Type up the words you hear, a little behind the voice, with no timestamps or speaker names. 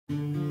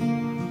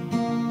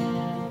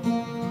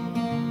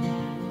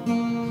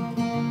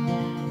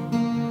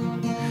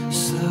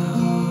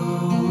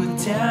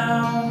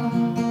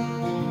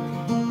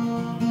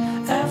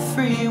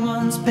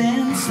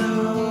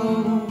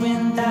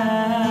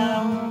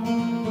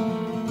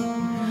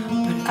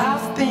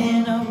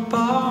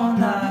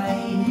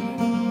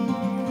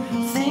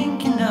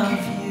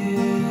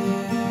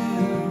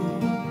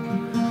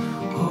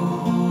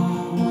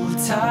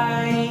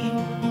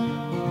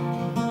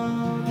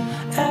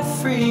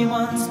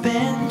everyone's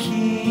been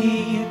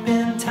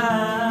keeping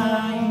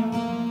time,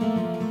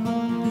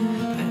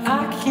 but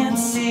I can't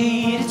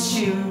see to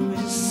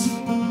choose.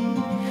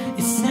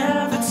 It's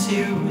never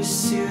too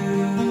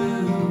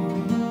soon.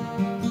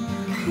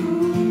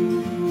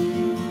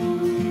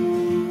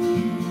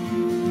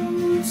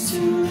 It's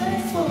too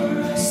late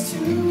for us to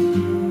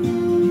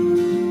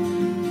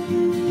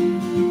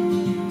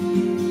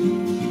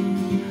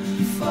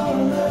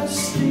fall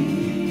asleep.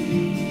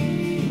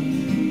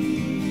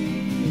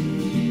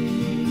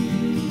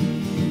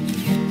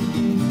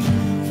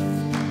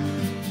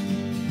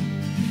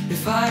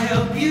 If I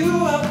help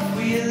you up,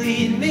 will you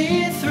lead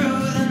me through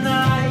the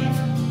night?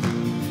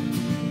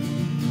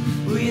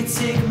 Will you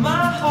take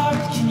my heart?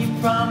 Can you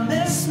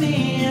promise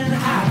me an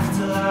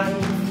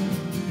afterlife?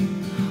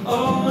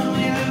 Oh, when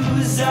we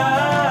lose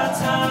our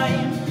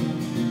time.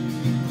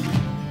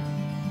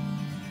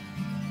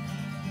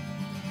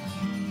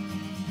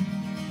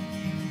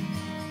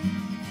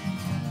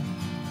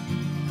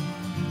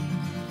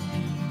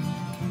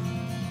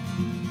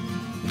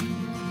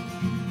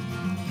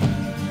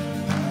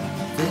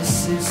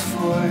 This is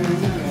for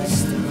the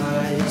rest of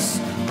us,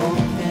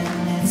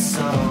 hoping it's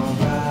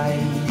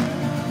alright.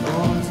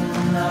 Old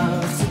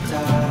enough to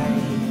die,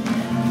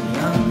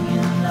 young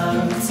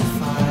enough to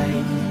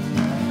fight.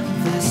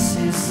 This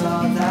is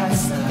all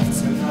that's left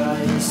of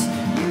us.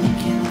 You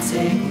can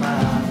take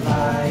my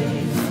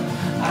life,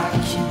 I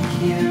can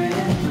hear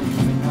it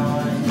moving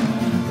on,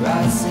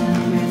 rising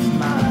with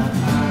my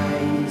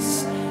eyes.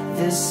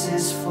 This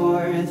is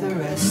for the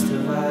rest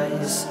of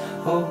us,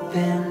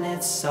 hoping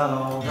it's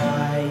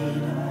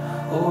alright.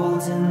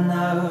 Old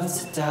enough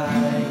to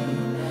die,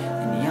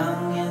 and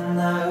young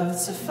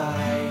enough to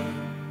fight.